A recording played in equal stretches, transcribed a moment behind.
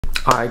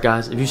Alright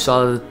guys, if you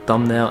saw the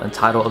thumbnail and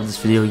title of this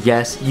video,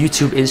 yes,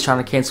 YouTube is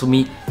trying to cancel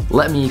me.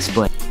 Let me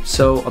explain.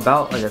 So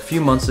about like a few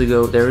months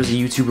ago, there was a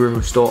YouTuber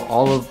who stole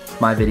all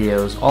of my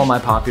videos, all my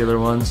popular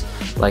ones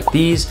like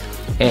these,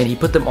 and he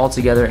put them all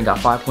together and got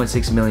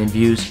 5.6 million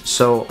views.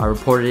 So I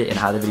reported it and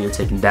had the video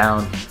taken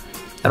down.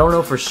 I don't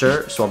know for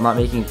sure, so I'm not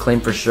making a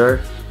claim for sure,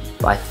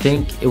 but I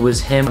think it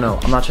was him. No,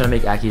 I'm not trying to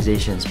make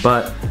accusations,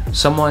 but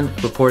someone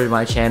reported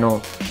my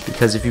channel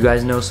because if you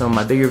guys know, some of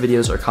my bigger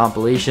videos are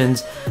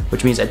compilations,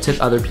 which means I took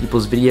other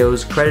people's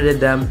videos, credited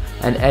them,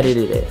 and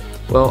edited it.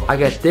 Well, I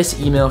got this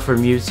email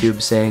from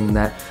YouTube saying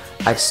that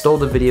I stole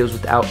the videos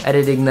without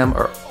editing them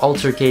or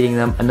altercating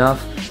them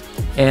enough,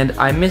 and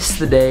I missed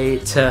the day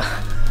to...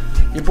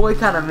 Your boy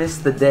kind of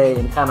missed the day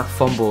and kind of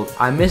fumbled.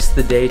 I missed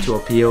the day to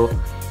appeal.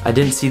 I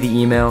didn't see the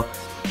email.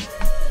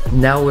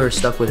 Now we're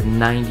stuck with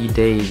 90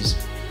 days,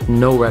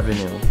 no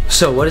revenue.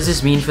 So what does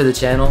this mean for the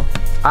channel?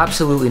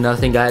 Absolutely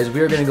nothing, guys. We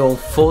are gonna go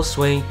full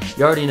swing.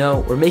 You already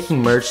know, we're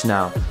making merch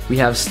now. We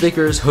have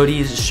stickers,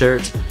 hoodies,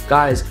 shirts.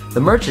 Guys, the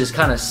merch is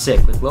kind of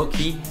sick. Like low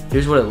key,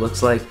 here's what it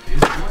looks like.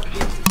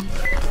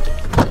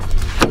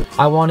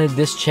 I wanted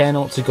this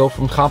channel to go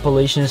from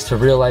compilations to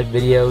real life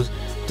videos,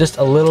 just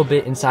a little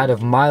bit inside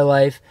of my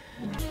life.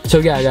 So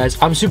yeah guys,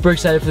 I'm super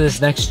excited for this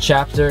next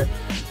chapter.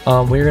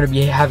 We're gonna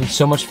be having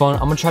so much fun.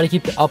 I'm gonna try to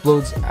keep the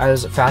uploads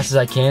as fast as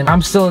I can.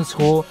 I'm still in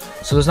school,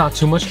 so there's not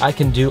too much I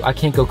can do. I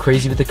can't go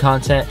crazy with the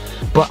content,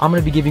 but I'm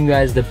gonna be giving you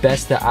guys the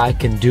best that I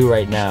can do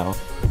right now.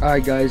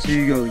 Alright guys,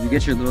 here you go. You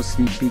get your little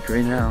sneak peek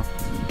right now.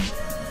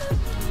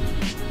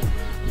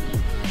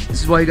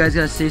 This is why you guys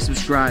gotta stay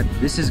subscribed.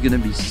 This is gonna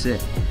be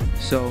sick.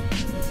 So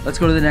let's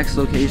go to the next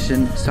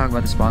location to talk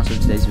about the sponsor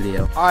of today's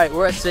video. Alright,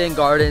 we're at Sand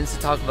Gardens to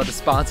talk about the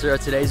sponsor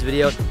of today's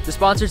video. The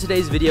sponsor of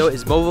today's video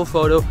is Mobile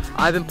Photo.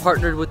 I've been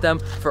partnered with them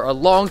for a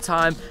long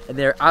time and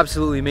they're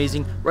absolutely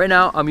amazing. Right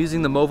now, I'm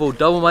using the Movo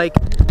double mic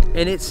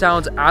and it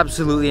sounds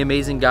absolutely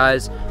amazing,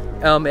 guys.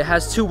 It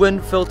has 2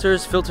 wind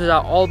filters, filters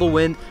out all the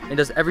wind and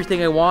does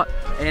everything I want.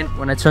 And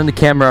when I turn the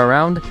camera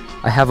around,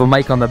 I have a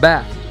mic on the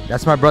back.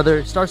 That's my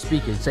brother. Start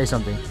speaking. Say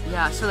something.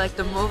 Yeah, so like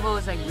the Movo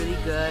is like really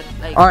good.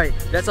 Like, alright,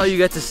 that's all you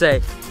get to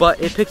say. But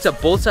it picks up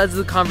both sides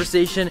of the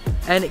conversation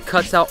and it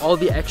cuts out all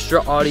the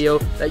extra audio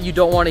that you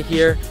don't want to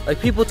hear,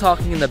 like people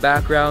talking in the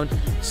background.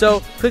 So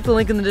click the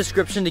link in the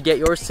description to get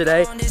yours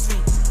today.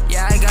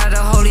 Yeah, I got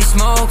the holy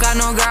smoke. I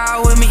know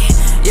God with me.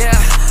 Yeah,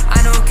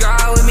 I know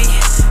God with me.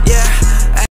 Yeah.